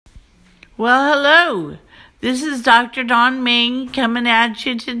Well, hello. This is Dr. Dawn Ming coming at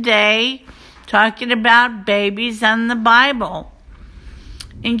you today, talking about babies and the Bible.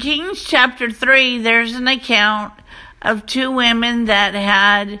 In Kings chapter 3, there's an account of two women that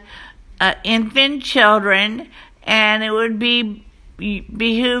had infant children, and it would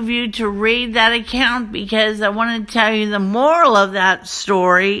behoove you to read that account because I want to tell you the moral of that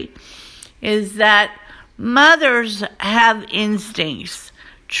story is that mothers have instincts.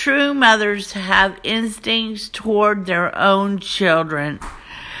 True mothers have instincts toward their own children,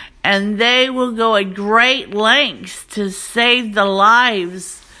 and they will go at great lengths to save the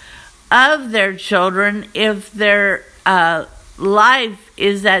lives of their children if their life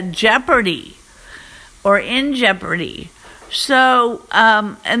is at jeopardy or in jeopardy. So,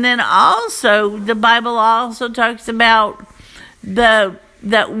 and then also, the Bible also talks about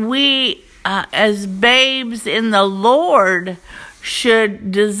that we, as babes in the Lord,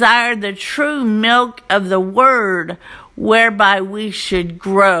 should desire the true milk of the word, whereby we should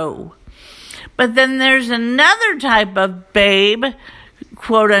grow. But then there's another type of babe,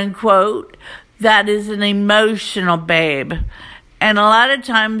 quote unquote, that is an emotional babe. And a lot of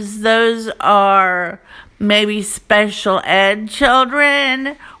times those are maybe special ed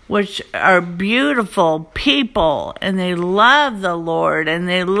children, which are beautiful people, and they love the Lord, and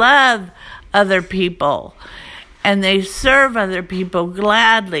they love other people, and they serve other people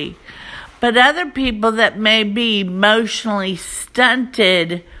gladly. But other people that may be emotionally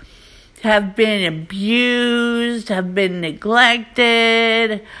stunted, have been abused, have been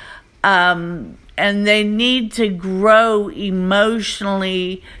neglected, and they need to grow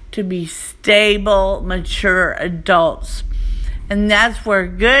emotionally to be stable, mature adults. And that's where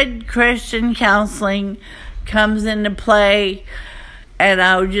good Christian counseling comes into play. And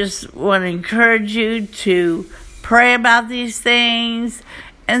I just want to encourage you to pray about these things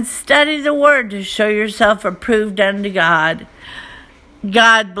and study the Word to show yourself approved unto God.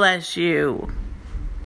 God bless you.